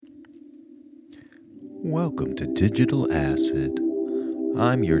Welcome to Digital Acid.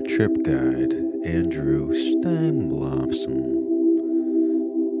 I'm your trip guide, Andrew Steinblossom.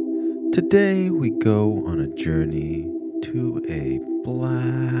 Today we go on a journey to a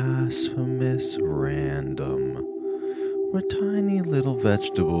blasphemous random, where tiny little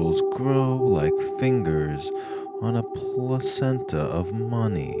vegetables grow like fingers on a placenta of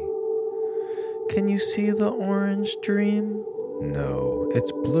money. Can you see the orange dream? No,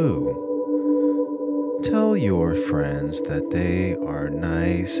 it's blue. Tell your friends that they are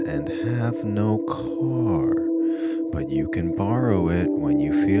nice and have no car, but you can borrow it when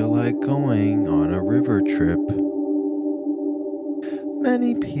you feel like going on a river trip.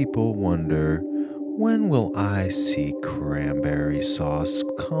 Many people wonder, when will I see cranberry sauce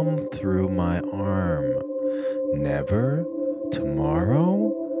come through my arm? Never?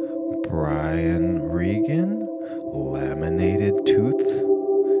 Tomorrow? Brian Regan? Laminated tooth?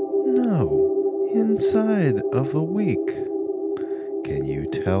 No. Inside of a week. Can you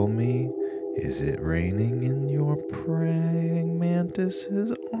tell me, is it raining in your praying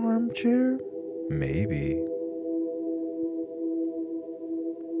mantis's armchair? Maybe.